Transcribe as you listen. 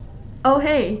Oh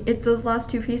hey, it's those last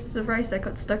two pieces of rice that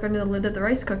got stuck under the lid of the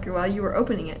rice cooker while you were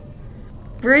opening it.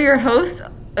 We're your hosts,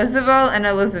 Isabel and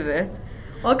Elizabeth.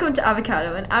 Welcome to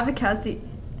Avocado, an advocacy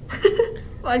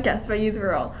podcast by Youth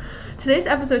for All. Today's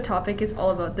episode topic is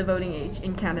all about the voting age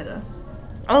in Canada.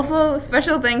 Also,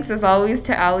 special thanks as always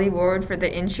to Ali Ward for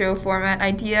the intro format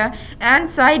idea. And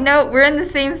side note, we're in the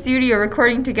same studio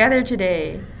recording together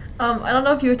today. I don't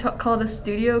know if you would call it a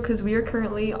studio because we are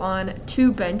currently on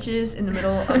two benches in the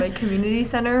middle of a community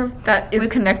center That is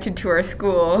connected to our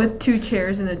school. with two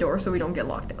chairs in the door so we don't get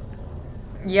locked out.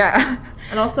 Yeah.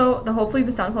 And also, hopefully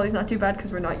the sound quality is not too bad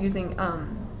because we're not using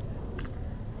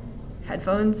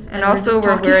headphones. And also just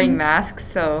we're talking. wearing masks,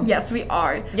 so... Yes, we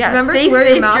are. Yeah, Remember stay to wear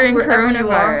safe your mask during wherever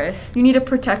you are. coronavirus. You need to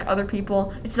protect other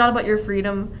people. It's not about your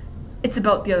freedom. It's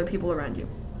about the other people around you.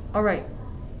 All right.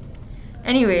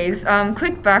 Anyways,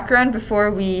 quick background before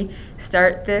we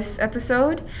start this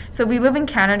episode. So we live in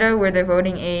Canada where the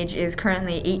voting age is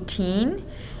currently 18.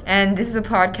 And this is a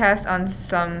podcast on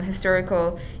some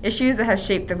historical issues that have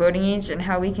shaped the voting age and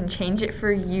how we can change it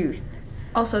for youth.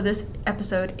 Also, this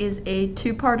episode is a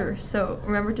two-parter, so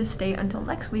remember to stay until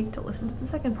next week to listen to the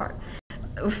second part.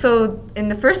 So in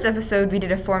the first episode, we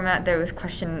did a format that was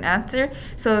question and answer.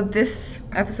 So this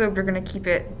episode, we're going to keep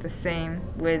it the same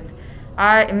with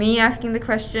me asking the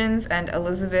questions and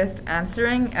Elizabeth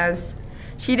answering, as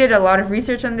she did a lot of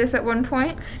research on this at one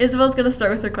point. Isabel's going to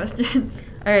start with her questions.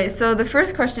 Alright, so the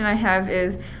first question I have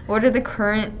is, what are the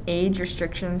current age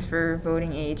restrictions for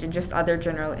voting age and just other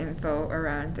general info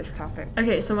around this topic?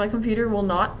 Okay, so my computer will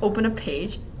not open a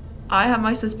page. I have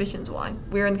my suspicions why.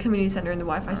 We're in the community center and the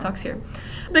Wi-Fi sucks here.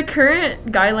 The current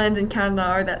guidelines in Canada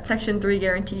are that Section 3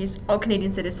 guarantees all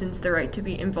Canadian citizens the right to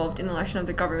be involved in the election of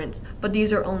the government, but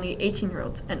these are only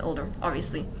 18-year-olds and older,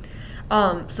 obviously.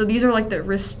 So these are like the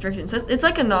restrictions. It's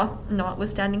like a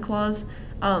notwithstanding clause.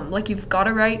 Like you've got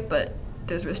a right, but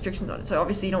there's restrictions on it. So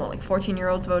obviously you don't want like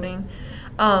 14-year-olds voting.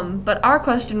 But our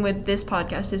question with this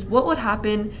podcast is, what would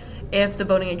happen if the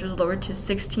voting age was lowered to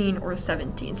 16 or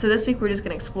 17? So this week we're just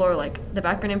going to explore like the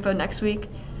background info. Next week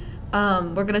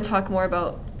we're going to talk more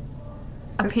about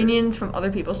opinions from other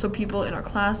people. So people in our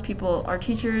class, our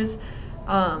teachers,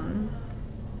 and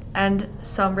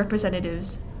some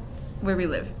representatives where we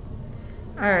live.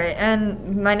 Alright,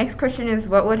 and my next question is,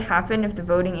 what would happen if the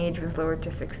voting age was lowered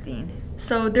to 16?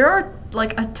 So there are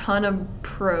like a ton of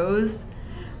pros,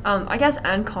 I guess,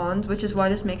 and cons, which is why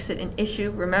this makes it an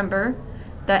issue. Remember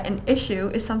that an issue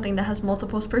is something that has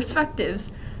multiple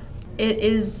perspectives. It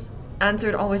is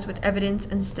answered always with evidence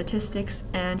and statistics,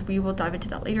 and we will dive into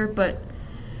that later. But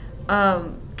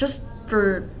just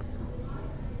for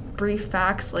brief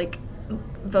facts, like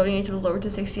voting age was lowered to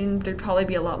 16, there'd probably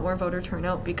be a lot more voter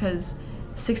turnout because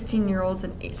 16-year-olds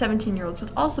and 17-year-olds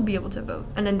would also be able to vote,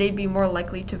 and then they'd be more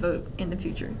likely to vote in the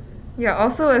future. Yeah,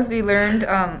 also as we learned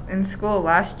in school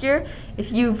last year, if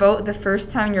you vote the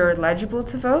first time you're eligible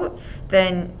to vote,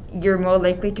 then you're more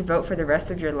likely to vote for the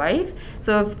rest of your life.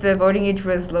 So if the voting age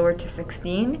was lowered to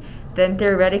 16, then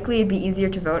theoretically it'd be easier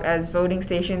to vote, as voting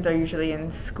stations are usually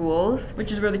in schools.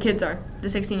 Which is where the kids are, the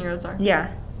 16-year-olds are.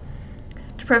 Yeah.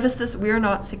 To preface this, we are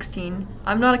not 16.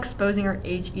 I'm not exposing our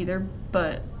age either,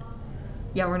 but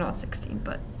yeah, we're not 16.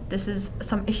 But this is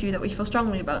some issue that we feel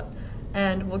strongly about,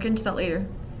 and we'll get into that later.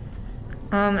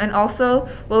 And also,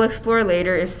 we'll explore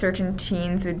later if certain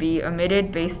teens would be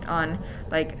omitted based on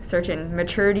like certain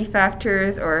maturity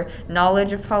factors or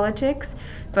knowledge of politics.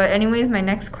 But anyways, my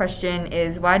next question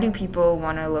is, why do people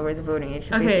want to lower the voting age?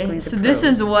 Okay, so this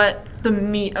is what the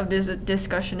meat of this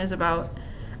discussion is about.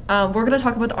 We're going to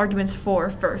talk about the arguments for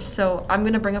first. So I'm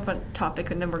going to bring up a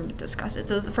topic and then we're going to discuss it.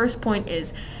 So the first point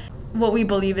is, what we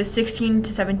believe is 16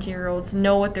 to 17-year-olds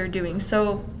know what they're doing.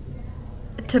 So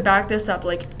to back this up,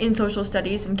 like in social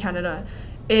studies in Canada,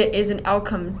 it is an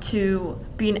outcome to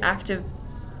be an active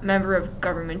member of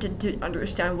government and to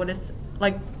understand what it's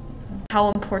like,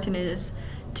 how important it is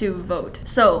to vote.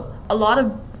 So a lot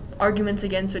of arguments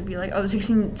against would be like, oh,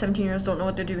 16, 17-year-olds don't know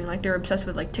what they're doing. Like they're obsessed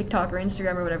with like TikTok or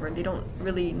Instagram or whatever, and they don't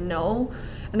really know,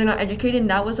 and they're not educated. And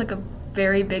that was like a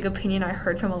very big opinion I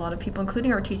heard from a lot of people,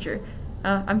 including our teacher.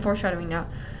 I'm foreshadowing now,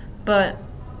 but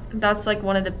that's like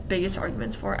one of the biggest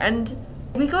arguments for. And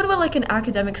we go to like an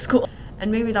academic school,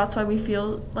 and maybe that's why we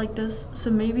feel like this.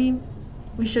 So maybe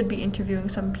we should be interviewing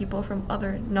some people from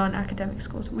other non-academic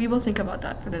schools. We will think about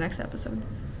that for the next episode.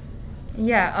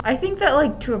 Yeah, I think that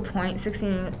like to a point,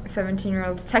 16,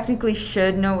 17-year-olds technically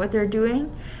should know what they're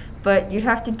doing, but you'd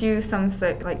have to do some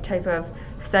like type of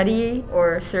study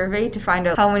or survey to find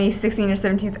out how many 16 or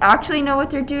 17s actually know what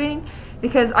they're doing.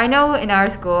 Because I know in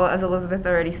our school, as Elizabeth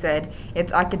already said,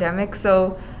 it's academic,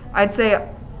 so I'd say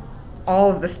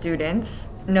all of the students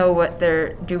know what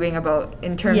they're doing about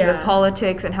in terms of Yeah.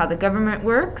 politics and how the government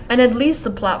works. And at least the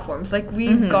platforms, like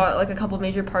we've Mhm. got like a couple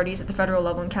major parties at the federal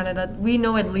level in Canada. We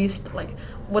know at least like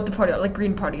what the party, like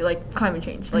Green Party, like climate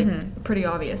change, like pretty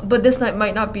obvious. But this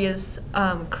might not be as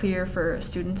clear for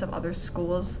students of other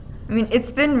schools. I mean,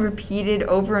 it's been repeated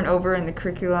over and over in the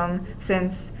curriculum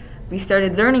since we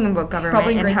started learning about government.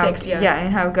 Probably in and grade how, 6, yeah.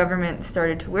 and how government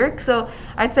started to work. So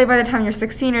I'd say by the time you're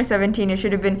 16 or 17, it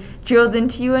should have been drilled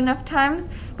into you enough times.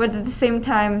 But at the same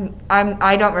time,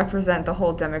 I don't represent the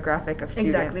whole demographic of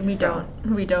students. Exactly, we so.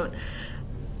 don't. We don't.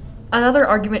 Another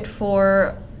argument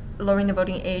for lowering the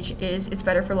voting age is it's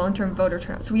better for long-term voter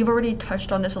turnout. So we've already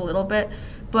touched on this a little bit,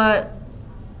 but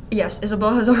yes,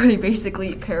 Isabel has already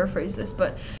basically paraphrased this,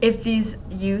 but if these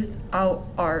youth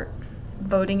are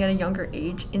voting at a younger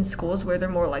age in schools where they're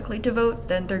more likely to vote,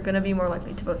 then they're going to be more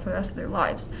likely to vote for the rest of their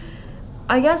lives.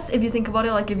 I guess if you think about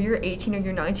it, like if you're 18 or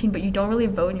you're 19, but you don't really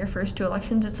vote in your first 2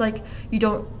 elections, it's like you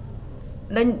don't,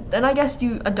 then I guess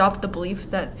you adopt the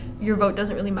belief that your vote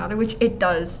doesn't really matter, which it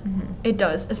does. It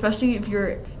does, especially if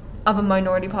you're of a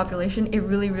minority population. It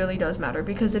really, really does matter,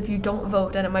 because if you don't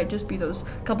vote, then it might just be those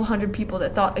couple hundred people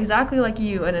that thought exactly like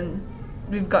you, and then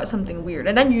we've got something weird,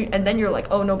 and then you're like,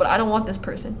 oh no, but I don't want this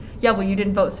person. Yeah, well, you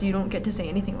didn't vote, so you don't get to say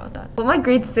anything about that. What my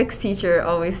grade 6 teacher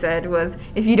always said was,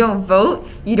 if you don't vote,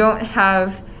 you don't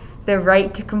have the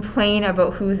right to complain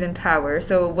about who's in power.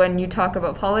 So when you talk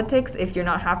about politics, if you're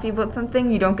not happy about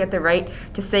something, you don't get the right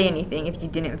to say anything if you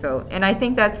didn't vote. And I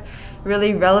think that's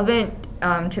really relevant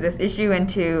to this issue and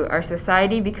to our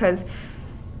society, because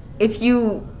if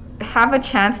you have a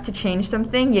chance to change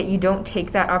something yet you don't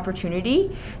take that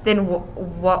opportunity, then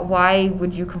why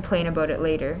would you complain about it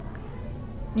later?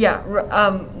 Yeah,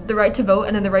 the right to vote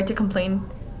and then the right to complain,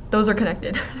 those are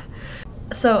connected.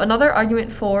 So another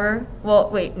argument for,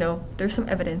 there's some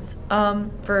evidence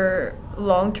for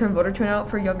long-term voter turnout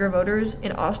for younger voters.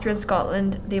 In Austria and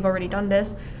Scotland, they've already done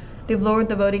this. They've lowered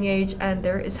the voting age and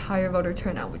there is higher voter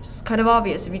turnout, which is kind of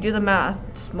obvious. If you do the math,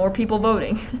 it's more people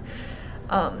voting.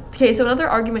 Okay, so another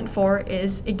argument for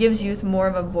is it gives youth more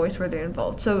of a voice where they're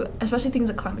involved. So especially things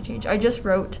like climate change. I just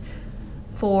wrote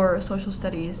for social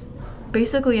studies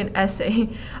basically an essay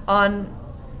on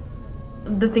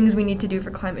the things we need to do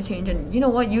for climate change, and you know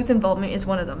what, youth involvement is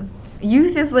one of them.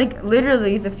 Youth is like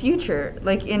literally the future.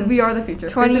 Like in We are the future.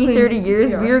 20, Physically, 30 years,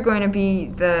 we are. we are going to be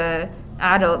the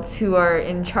adults who are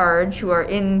in charge, who are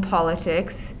in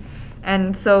politics.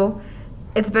 And so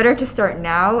it's better to start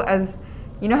now, as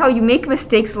you know how you make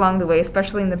mistakes along the way,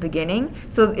 especially in the beginning.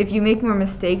 So if you make more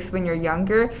mistakes when you're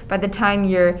younger, by the time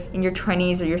you're in your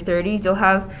 20s or your 30s, you'll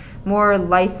have more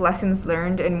life lessons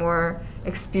learned and more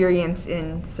experience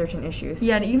in certain issues.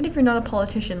 Yeah, and even if you're not a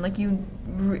politician, like you,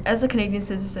 as a Canadian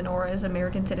citizen or as an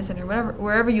American citizen or whatever,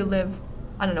 wherever you live,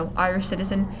 I don't know, Irish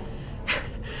citizen,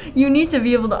 you need to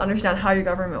be able to understand how your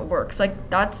government works.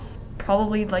 Like that's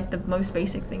probably like the most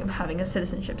basic thing of having a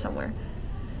citizenship somewhere.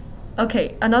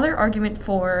 Okay, another argument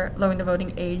for lowering the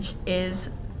voting age is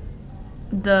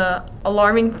the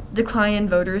alarming decline in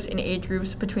voters in age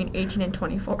groups between 18 and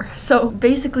 24. So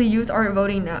basically youth aren't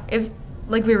voting now.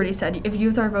 Like we already said, if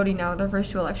youth are voting now in their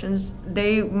first 2 elections,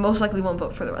 they most likely won't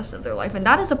vote for the rest of their life. And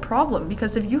that is a problem,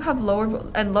 because if you have lower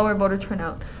voter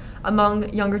turnout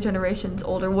among younger generations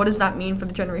older, what does that mean for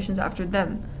the generations after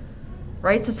them?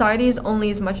 Right? Society is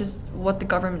only as much as what the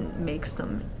government makes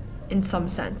them, in some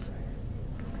sense.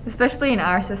 Especially in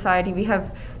our society, we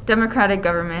have democratic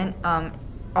government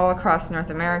all across North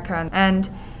America. And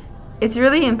it's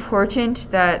really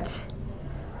important that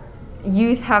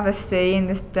youth have a say in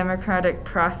this democratic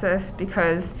process,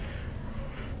 because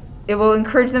it will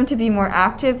encourage them to be more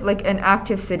active, like an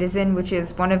active citizen, which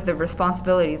is one of the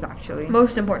responsibilities, actually.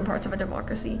 Most important parts of a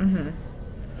democracy. Mm-hmm.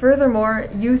 Furthermore,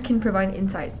 youth can provide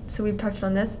insight. So we've touched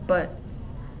on this, but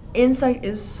insight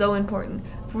is so important.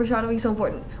 Foreshadowing is so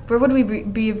important. Where would we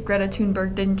be if Greta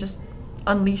Thunberg didn't just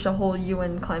unleash a whole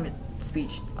UN climate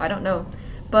speech? I don't know.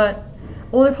 But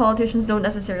older politicians don't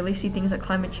necessarily see things like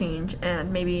climate change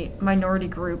and maybe minority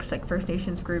groups like First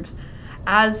Nations groups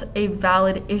as a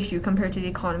valid issue compared to the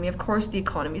economy. Of course, the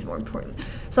economy is more important.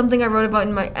 Something I wrote about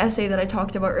in my essay that I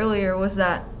talked about earlier was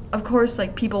that, of course,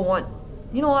 like people want,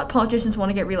 you know what, politicians want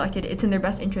to get reelected. It's in their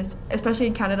best interest, especially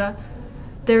in Canada.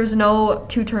 There's no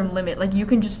 2-term limit. Like you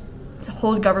can just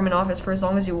hold government office for as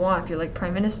long as you want if you're like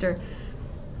prime minister.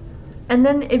 And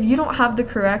then if you don't have the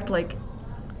correct, like,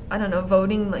 I don't know,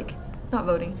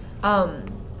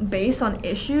 based on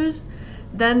issues,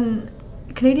 then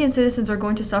Canadian citizens are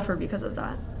going to suffer because of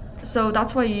that. So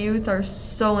that's why youth are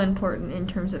so important in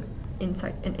terms of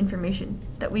insight and information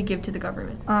that we give to the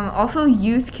government. Also,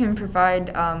 youth can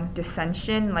provide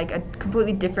dissension, like a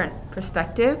completely different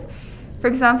perspective. For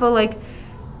example, like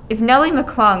if Nellie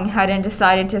McClung hadn't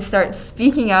decided to start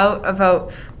speaking out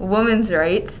about women's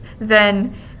rights,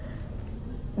 then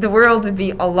the world would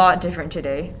be a lot different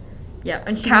today. Yeah,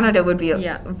 and Canada would be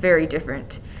very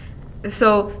different.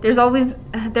 So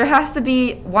there has to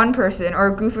be one person or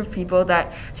a group of people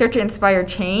that start to inspire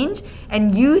change,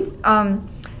 and youth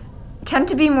tend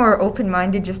to be more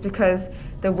open-minded just because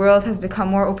the world has become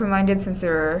more open-minded since they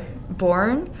were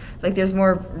born. Like there's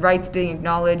more rights being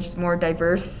acknowledged, more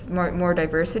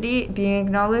diversity being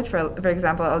acknowledged, for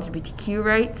example, LGBTQ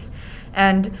rights.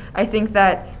 And I think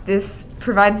that this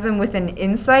provides them with an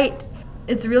insight.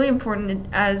 It's really important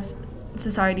as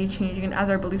society is changing and as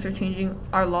our beliefs are changing,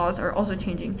 our laws are also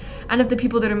changing. And if the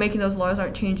people that are making those laws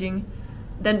aren't changing,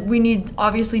 then we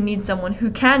obviously need someone who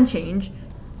can change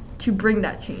to bring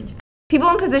that change. People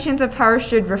in positions of power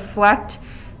should reflect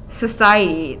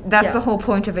society. That's the whole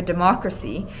point of a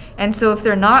democracy. And so if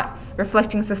they're not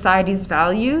reflecting society's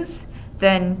values,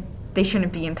 then they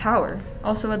shouldn't be in power.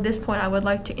 Also, at this point, I would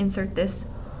like to insert this.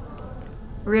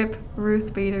 RIP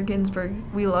Ruth Bader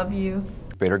Ginsburg. We love you.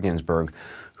 Bader Ginsburg,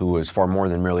 who was far more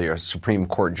than merely a Supreme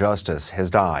Court justice, has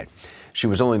died. She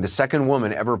was only the second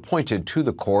woman ever appointed to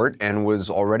the court and was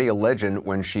already a legend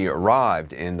when she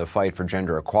arrived in the fight for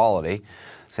gender equality.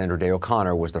 Sandra Day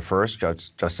O'Connor was the first,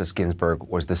 Justice Ginsburg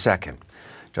was the second.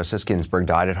 Justice Ginsburg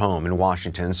died at home in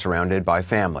Washington, surrounded by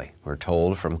family, we're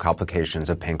told, from complications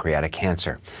of pancreatic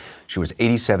cancer. She was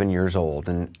 87 years old,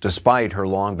 and despite her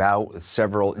long bout with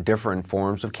several different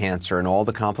forms of cancer and all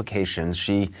the complications,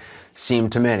 she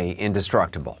seemed to many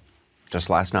indestructible. Just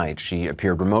last night, she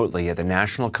appeared remotely at the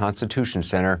National Constitution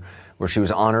Center, where she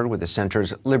was honored with the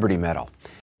center's Liberty Medal.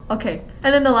 Okay,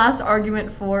 and then the last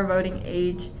argument for voting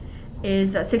age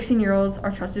is that 16-year-olds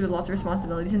are trusted with lots of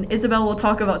responsibilities. And Isabel will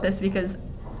talk about this because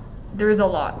there is a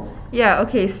lot. Yeah,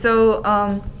 okay,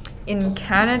 so in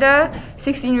Canada,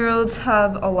 16-year-olds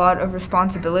have a lot of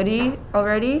responsibility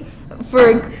already.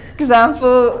 For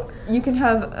example, you can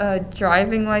have a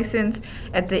driving license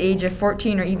at the age of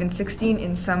 14 or even 16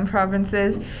 in some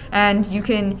provinces, and you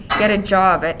can get a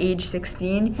job at age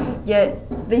 16,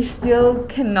 yet they still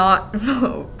cannot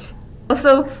vote.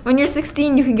 Also, when you're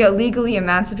 16, you can get legally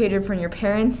emancipated from your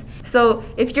parents. So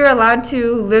if you're allowed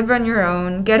to live on your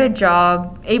own, get a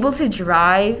job, able to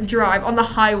drive on the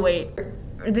highway,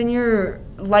 then your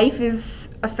life is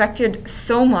affected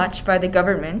so much by the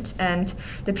government and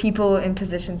the people in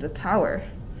positions of power.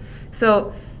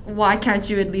 So why can't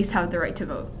you at least have the right to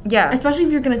vote? Yeah. Especially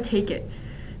if you're going to take it.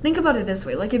 Think about it this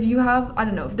way. Like if you have, I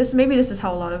don't know, maybe this is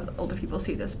how a lot of older people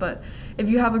see this, but if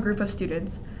you have a group of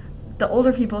students, the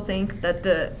older people think that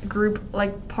the group,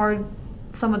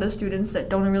 some of the students that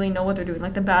don't really know what they're doing,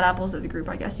 like the bad apples of the group,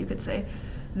 I guess you could say,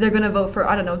 they're going to vote for,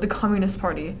 I don't know, the Communist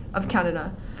Party of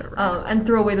Canada and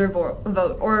throw away their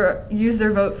vote or use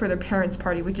their vote for their parents'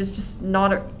 party, which is just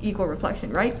not an equal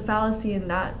reflection, right? The fallacy in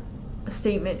that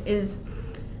statement is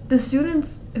the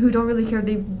students who don't really care,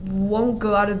 they won't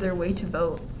go out of their way to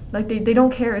vote. Like, they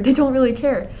don't care. They don't really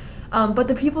care. But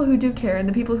the people who do care and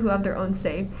the people who have their own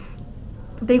say,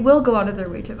 they will go out of their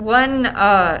way to vote. One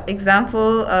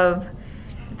example of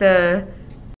the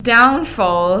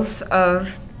downfalls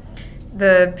of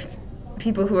the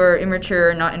people who are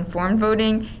immature or not informed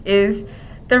voting is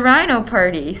the Rhino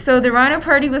Party. So the Rhino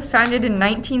Party was founded in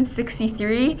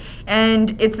 1963,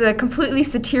 and it's a completely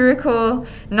satirical,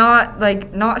 not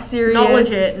serious, not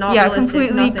legit, not realistic,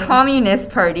 completely nothing. Communist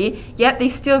party. Yet they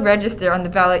still register on the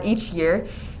ballot each year,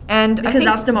 and because I think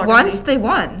that's democracy. Once they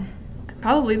won.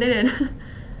 Probably they did.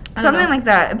 Something like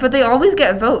that. But they always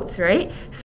get votes, right?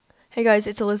 Hey guys,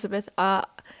 it's Elizabeth.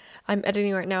 I'm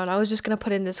editing right now, and I was just going to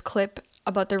put in this clip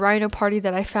about the Rhino Party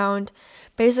that I found.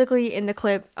 Basically, in the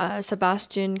clip,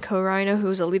 Sebastian Coe-Rhino,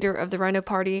 who's a leader of the Rhino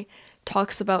Party,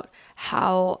 talks about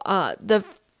how the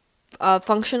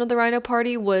function of the Rhino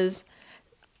Party was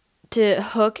to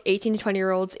hook 18 to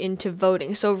 20-year-olds into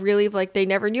voting. So really, if they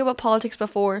never knew about politics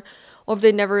before, or if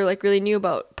they never really knew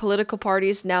about political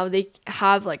parties, now they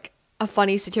have a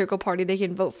funny satirical party they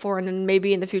can vote for, and then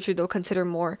maybe in the future they'll consider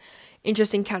more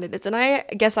interesting candidates. And I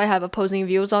guess I have opposing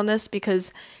views on this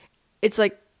because it's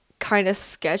kind of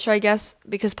sketch, I guess,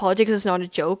 because politics is not a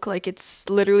joke. It's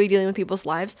literally dealing with people's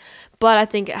lives, but I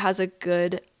think it has a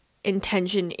good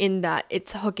intention in that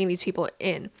it's hooking these people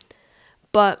in.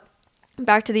 But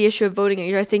back to the issue of voting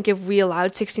age, I think if we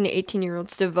allowed 16 to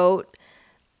 18-year-olds to vote,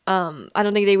 I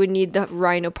don't think they would need the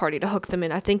Rhino Party to hook them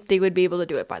in. I think they would be able to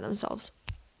do it by themselves,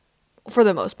 for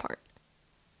the most part.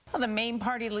 Well, the main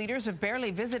party leaders have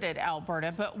barely visited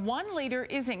Alberta, but one leader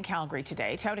is in Calgary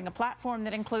today, touting a platform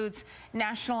that includes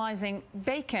nationalizing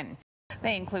bacon.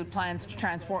 They include plans to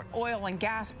transport oil and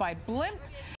gas by blimp.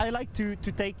 I like to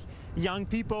take young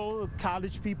people,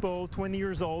 college people, 20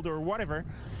 years old or whatever,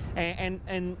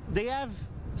 and they have,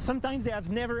 sometimes they have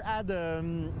never had a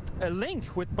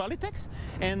link with politics,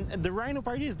 and the Rhino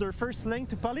Party is their first link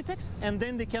to politics, and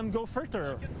then they can go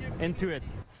further into it.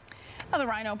 Well, the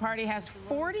Rhino Party has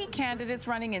 40 candidates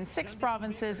running in 6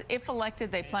 provinces. If elected,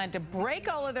 they plan to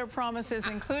break all of their promises,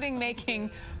 including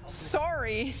making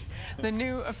 "sorry" the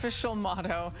new official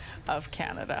motto of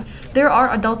Canada. There are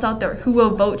adults out there who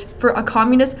will vote for a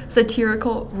communist,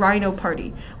 satirical Rhino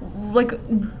Party, like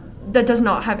that does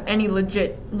not have any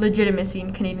legitimacy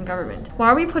in Canadian government. Why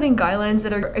are we putting guidelines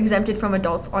that are exempted from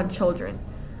adults on children?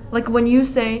 Like when you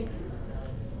say,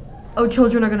 oh,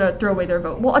 children are going to throw away their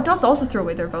vote. Well, adults also throw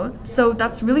away their vote. So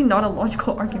that's really not a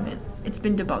logical argument. It's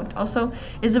been debunked. Also,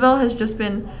 Isabel has just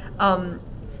been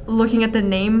looking at the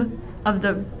name of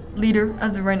the leader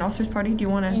of the Rhinoceros Party. Do you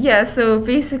want to? Yeah, so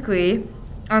basically,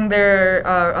 on their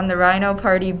on the Rhino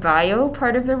Party bio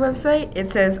part of their website,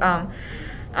 it says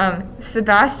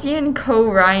Sebastian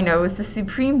Co-Rhino is the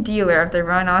supreme dealer of the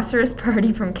Rhinoceros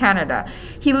Party from Canada.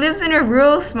 He lives in a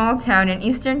rural small town in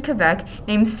eastern Quebec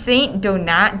named Saint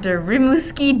Donat de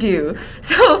Rimouski-Du.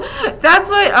 So that's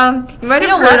what you might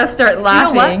have heard us start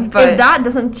laughing. You know what? But if that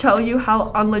doesn't tell you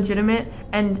how unlegitimate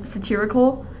and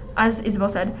satirical, as Isabel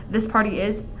said, this party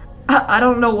is, I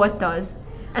don't know what does.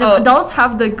 And if adults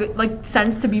have the good,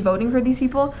 sense to be voting for these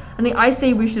people, I think I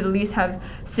say we should at least have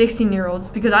 16-year-olds,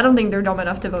 because I don't think they're dumb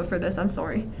enough to vote for this. I'm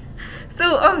sorry.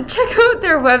 So check out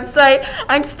their website.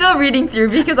 I'm still reading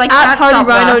through because I can't stop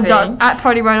laughing. At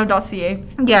partyrhino.ca.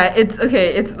 Yeah, it's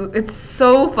okay. It's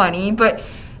so funny, but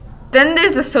then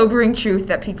there's the sobering truth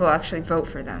that people actually vote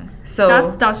for them.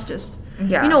 So that's just,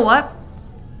 yeah. You know what?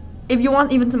 If you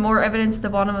want even some more evidence, at the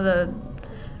bottom of the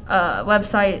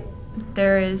website,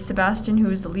 there is Sebastian, who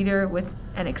is the leader, with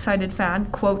an excited fan,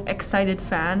 quote, excited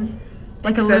fan,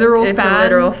 like a literal fan, a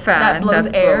literal fan that blows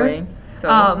that's air. blowing,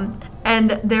 so.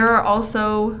 And there are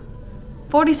also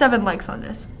 47 likes on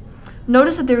this.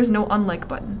 Notice that there is no unlike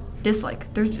button.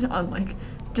 Dislike. There's just unlike.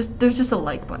 There's just a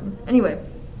like button. Anyway,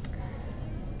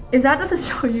 if that doesn't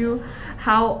show you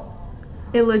how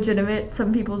illegitimate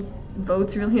some people's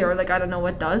votes really are, I don't know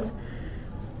what does.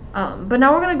 But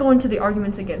now we're gonna go into the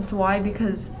arguments against. Why?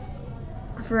 Because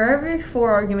for every for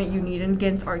argument you need an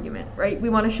against argument, right? We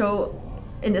want to show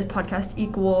in this podcast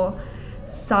equal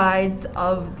sides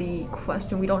of the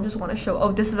question. We don't just want to show,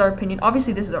 oh, this is our opinion.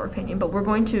 Obviously, this is our opinion, but we're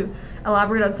going to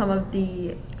elaborate on some of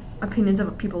the opinions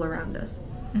of people around us.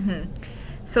 Mm-hmm.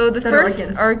 So the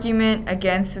first argument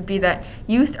against would be that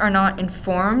youth are not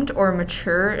informed or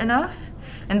mature enough,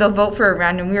 and they'll vote for a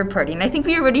random weird party. And I think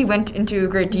we already went into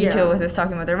great detail with us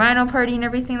talking about the Rhino Party and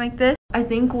everything like this. I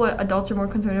think what adults are more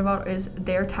concerned about is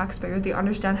their taxpayers. They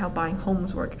understand how buying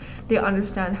homes work. They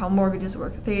understand how mortgages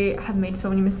work. They have made so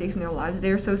many mistakes in their lives.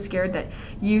 They are so scared that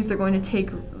youth are going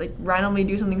to randomly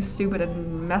do something stupid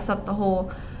and mess up the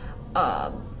whole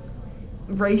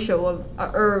ratio of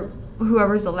or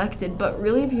whoever's elected. But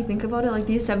really, if you think about it,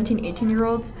 these 17,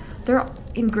 18-year-olds, they're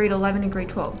in grade 11 and grade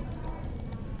 12.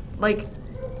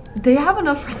 They have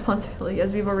enough responsibility,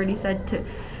 as we've already said, to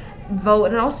vote.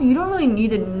 And also, you don't really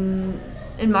need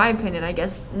in my opinion, I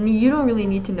guess, you don't really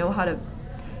need to know how to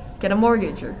get a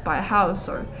mortgage or buy a house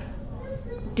or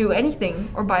do anything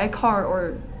or buy a car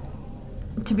or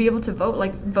to be able to vote.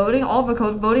 Voting, all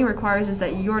voting requires is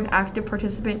that you're an active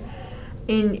participant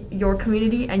in your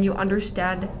community and you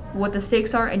understand what the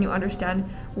stakes are and you understand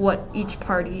what each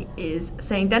party is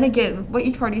saying. Then again, what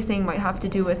each party is saying might have to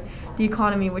do with the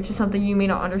economy, which is something you may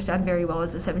not understand very well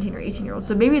as a 17 or 18-year-old.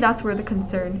 So maybe that's where the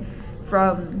concern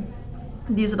from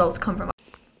these adults come from.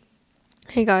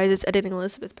 Hey guys, it's Editing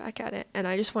Elizabeth back at it, and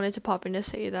I just wanted to pop in to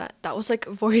say that was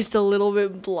voiced a little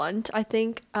bit blunt, I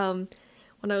think. When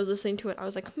I was listening to it, I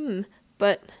was like,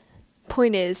 but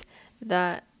point is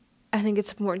that I think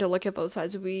it's important to look at both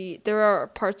sides. There are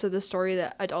parts of the story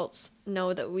that adults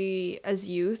know that we as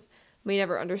youth may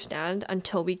never understand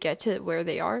until we get to where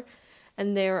they are,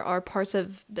 and there are parts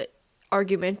of the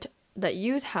argument that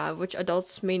youth have which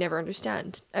adults may never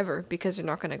understand ever because they're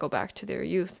not going to go back to their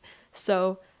youth.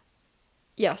 So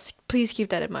yes, please keep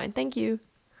that in mind. Thank you.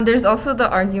 There's also the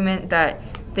argument that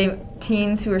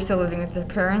teens who are still living with their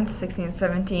parents, 16 and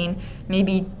 17, may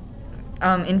be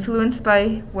influenced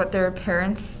by what their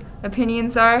parents'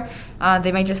 opinions are.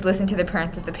 They might just listen to their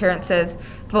parents. If the parent says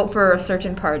vote for a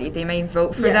certain party, they may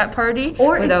vote for that party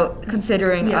without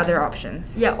considering other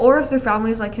options. Yeah, or if their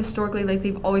family is historically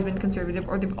they've always been conservative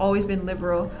or they've always been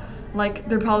liberal, like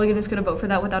they're probably just going to vote for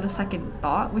that without a second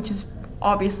thought, which is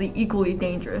obviously equally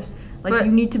dangerous. Like, But-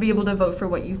 you need to be able to vote for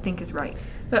what you think is right.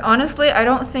 But honestly, I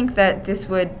don't think that this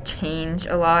would change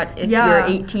a lot if you're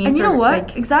 18. And you know what?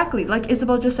 Like, Exactly. Like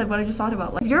Isabel just said, what I just thought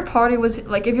about. Like, if your party was,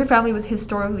 like, if your family was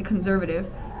historically conservative,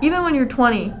 even when you're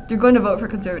 20, you're going to vote for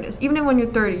conservatives. Even when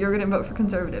you're 30, you're going to vote for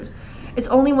conservatives. It's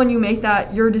only when you make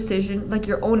that your decision, like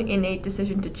your own innate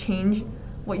decision to change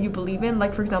what you believe in,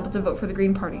 like, for example, to vote for the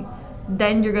Green Party,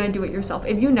 then you're going to do it yourself.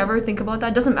 If you never think about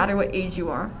that, it doesn't matter what age you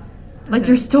are. Like,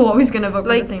 you're still always going to vote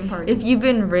for the same party. if you've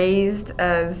been raised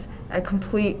as a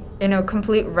complete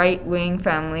right-wing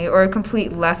family or a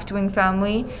complete left-wing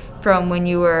family from when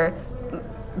you were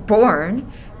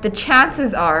born,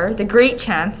 the great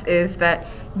chance is that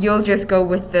you'll just go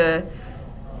with the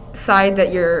side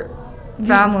that your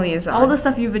family is on. All the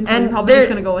stuff you've been told, And you're probably just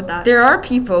going to go with that. There are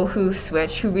people who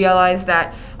switch, who realize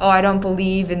that, oh, I don't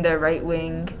believe in the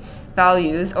right-wing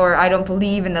values, or I don't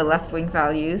believe in the left-wing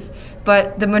values.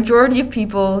 But the majority of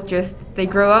people they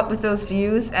grow up with those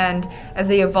views, and as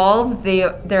they evolve,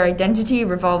 their identity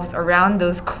revolves around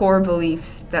those core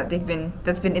beliefs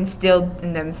that's been instilled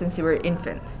in them since they were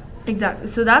infants. Exactly.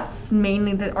 So that's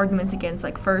mainly the arguments against.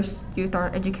 Like, first, youth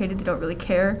aren't educated, they don't really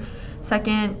care.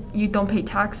 Second, youth don't pay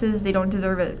taxes, they don't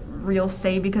deserve a real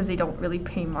say because they don't really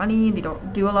pay money, they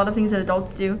don't do a lot of things that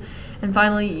adults do. And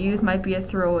finally, youth might be a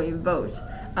throwaway vote.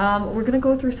 We're going to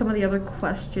go through some of the other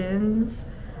questions.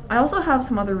 I also have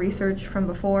some other research from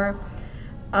before,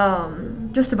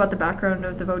 just about the background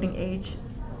of the voting age.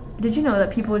 Did you know that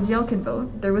people in jail can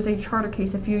vote? There was a charter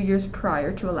case a few years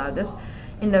prior to allow this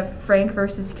in the Frank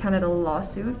versus Canada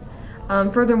lawsuit.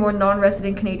 Furthermore,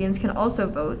 non-resident Canadians can also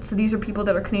vote. So these are people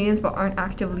that are Canadians but aren't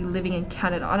actively living in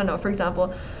Canada. I don't know, for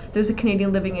example, there's a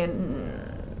Canadian living in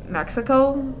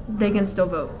Mexico, they can still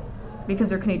vote because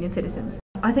they're Canadian citizens.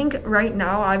 I think right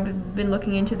now I've been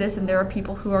looking into this, and there are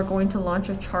people who are going to launch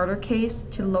a charter case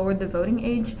to lower the voting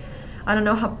age. I don't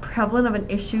know how prevalent of an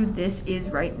issue this is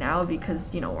right now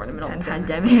because, you know, we're in the middle of a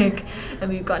pandemic and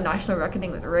we've got national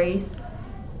reckoning with race,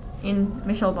 in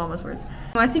Michelle Obama's words.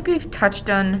 Well, I think we've touched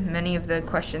on many of the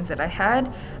questions that I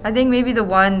had. I think maybe the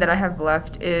one that I have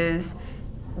left is,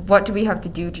 what do we have to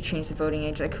do to change the voting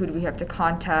age? Like, who do we have to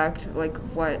contact? Like,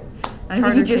 what? I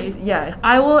think you just, yeah.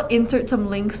 I will insert some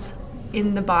links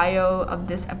in the bio of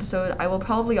this episode. I will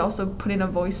probably also put in a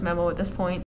voice memo at this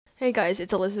point. Hey guys,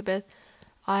 it's Elizabeth.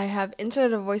 I have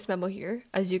inserted a voice memo here,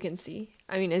 as you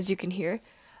can hear.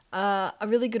 A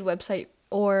really good website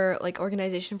or like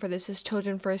organization for this is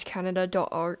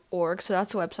childrenfirstcanada.org. So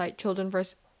that's the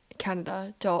website,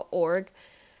 childrenfirstcanada.org.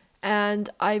 And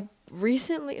I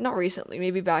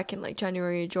maybe back in like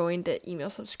January, joined the email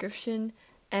subscription.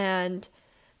 And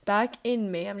back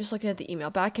in May, I'm just looking at the email.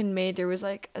 Back in May, there was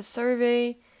like a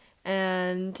survey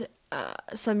and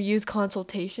some youth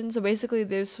consultation. So basically,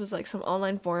 this was like some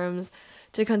online forums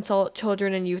to consult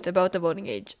children and youth about the voting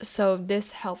age. So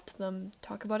this helped them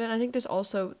talk about it. And I think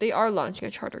they are launching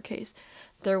a charter case.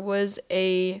 There was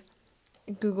a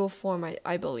Google form,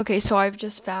 I believe. Okay, so I've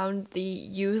just found the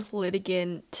youth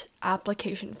litigant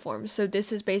application form. So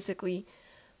this is basically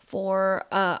for,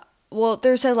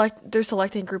 they're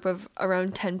selecting a group of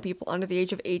around 10 people under the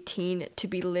age of 18 to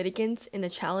be litigants in the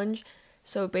challenge.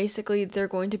 So basically, they're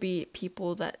going to be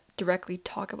people that directly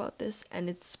talk about this, and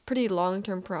it's pretty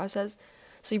long-term process.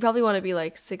 So you probably want to be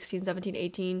like 16, 17,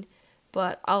 18,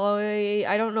 but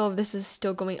I don't know if this is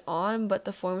still going on, but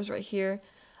the form's right here.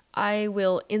 I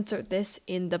will insert this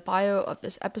in the bio of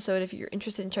this episode. If you're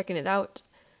interested in checking it out,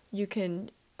 you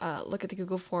can look at the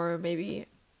Google form, maybe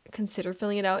consider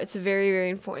filling it out. It's very, very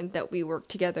important that we work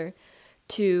together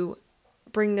to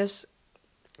bring this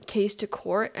case to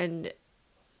court and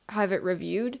have it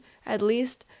reviewed, at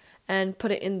least, and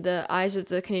put it in the eyes of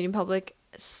the Canadian public,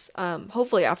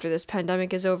 hopefully after this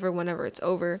pandemic is over, whenever it's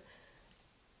over.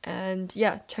 And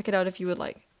yeah, check it out if you would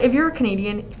like. If you're a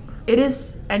Canadian,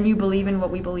 and you believe in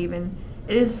what we believe in,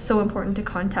 it is so important to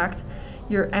contact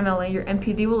your MLA, your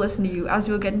MP. They will listen to you, as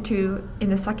we'll get into in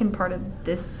the second part of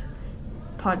this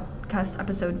podcast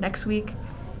episode next week.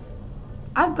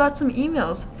 I've got some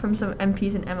emails from some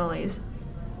MPs and MLAs,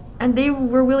 and they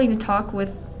were willing to talk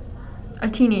with a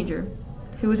teenager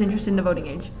who was interested in the voting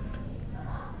age.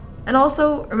 And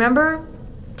also, remember,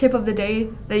 tip of the day,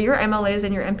 that your MLAs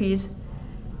and your MPs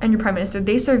and your Prime Minister,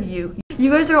 they serve you. You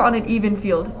guys are on an even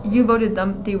field. You voted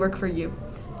them, they work for you.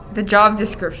 The job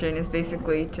description is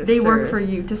basically They work for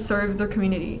you, to serve their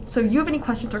community. So if you have any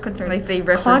questions or concerns, like they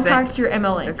represent contact your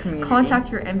MLA, the community.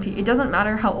 contact your MP. It doesn't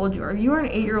matter how old you are. If you are an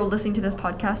 8-year-old listening to this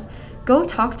podcast, go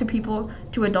talk to people,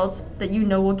 to adults that you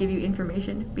know will give you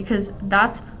information, because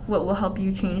that's what will help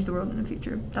you change the world in the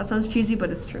future. That sounds cheesy, but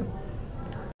it's true.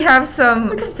 We have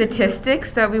some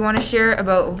statistics that we want to share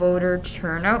about voter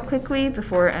turnout quickly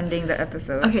before ending the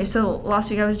episode. Okay, so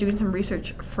last week I was doing some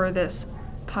research for this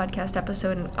podcast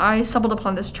episode, and I stumbled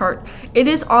upon this chart. It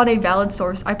is on a valid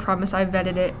source. I promise. I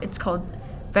vetted it. It's called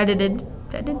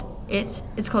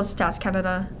It's called Stats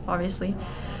Canada, obviously.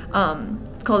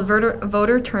 It's called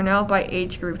voter turnout by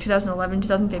age group, 2011,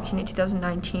 2015, and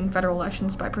 2019 federal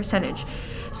elections by percentage.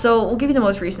 So we'll give you the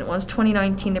most recent ones.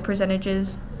 2019, the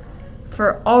percentages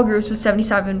for all groups was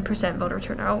 77% voter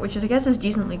turnout, which is, I guess, is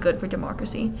decently good for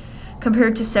democracy,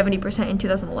 compared to 70% in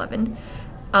 2011.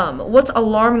 What's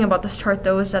alarming about this chart,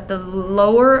 though, is that the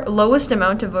lowest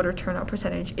amount of voter turnout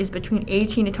percentage is between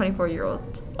 18 to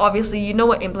 24-year-olds. Obviously, you know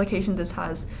what implications this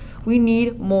has. We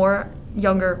need more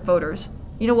younger voters.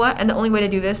 You know what? And the only way to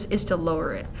do this is to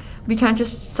lower it. We can't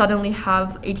just suddenly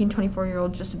have 18,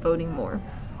 24-year-olds just voting more.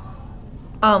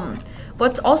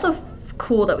 What's also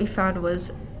cool that we found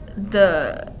was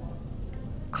the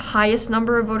highest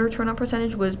number of voter turnout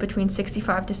percentage was between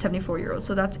 65 to 74-year-olds.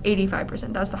 So that's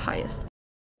 85%. That's the highest.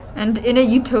 And in a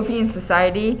utopian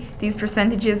society, these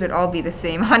percentages would all be the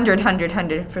same.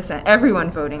 100%.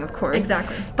 Everyone voting, of course.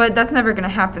 Exactly. But that's never going to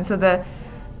happen. So the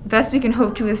best we can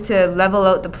hope to is to level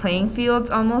out the playing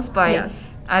fields almost by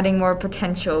adding more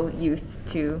potential youth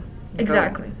to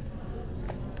Exactly.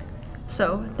 vote.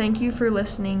 So thank you for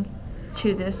listening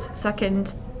to this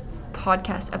second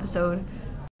podcast episode.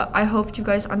 I hope you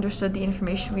guys understood the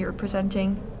information we were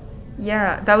presenting.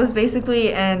 Yeah, that was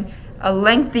basically a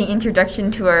lengthy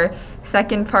introduction to our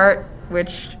second part,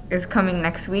 which is coming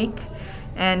next week.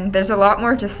 And there's a lot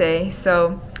more to say,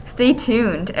 so stay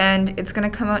tuned, and it's going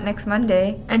to come out next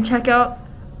Monday. And check out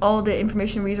all the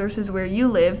information resources where you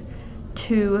live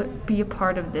to be a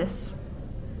part of this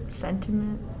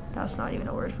sentiment. That's not even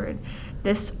a word for it.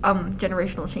 This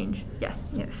generational change.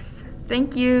 Yes. Yes.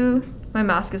 Thank you. My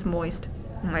mask is moist.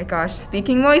 Oh my gosh,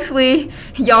 speaking moistly.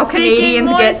 Y'all Speaking Canadians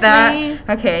moistly. get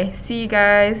that. Okay, see you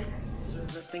guys.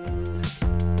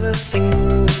 The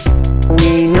things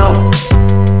we know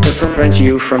that prevent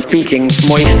you from speaking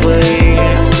moistly.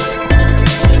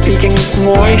 Speaking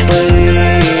moistly.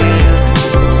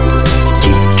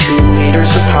 Keep 2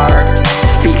 meters apart.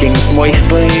 Speaking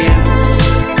moistly.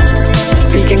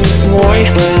 Speaking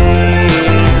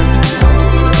moistly.